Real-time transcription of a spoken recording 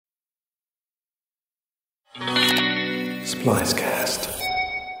Splicecast.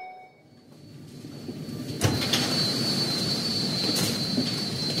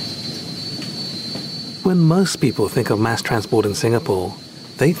 When most people think of mass transport in Singapore,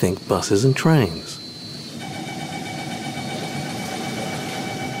 they think buses and trains.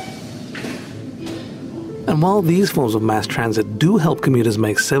 And while these forms of mass transit do help commuters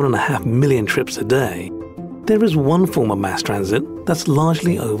make 7.5 million trips a day, there is one form of mass transit that's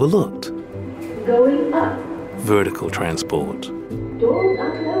largely overlooked. Going up. Vertical transport. Doors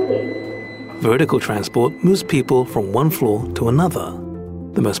are closing. Vertical transport moves people from one floor to another.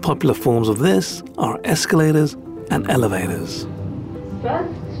 The most popular forms of this are escalators and elevators.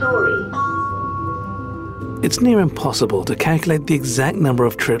 First story. It's near impossible to calculate the exact number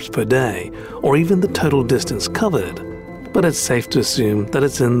of trips per day or even the total distance covered, but it's safe to assume that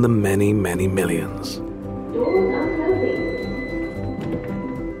it's in the many, many millions. Doors are closing.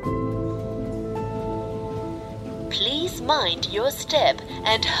 Please mind your step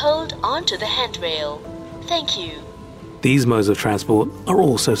and hold onto the handrail. Thank you. These modes of transport are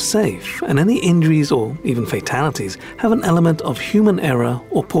also safe, and any injuries or even fatalities have an element of human error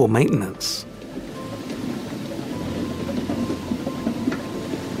or poor maintenance.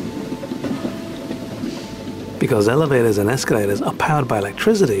 Because elevators and escalators are powered by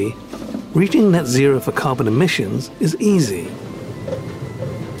electricity, reaching net zero for carbon emissions is easy.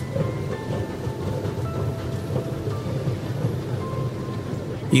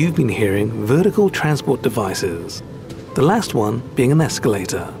 You've been hearing vertical transport devices, the last one being an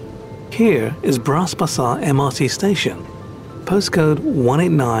escalator. Here is Bras Basah MRT station, postcode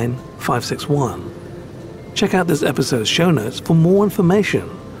 189561. Check out this episode's show notes for more information,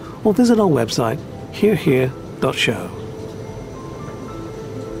 or visit our website herehere.show.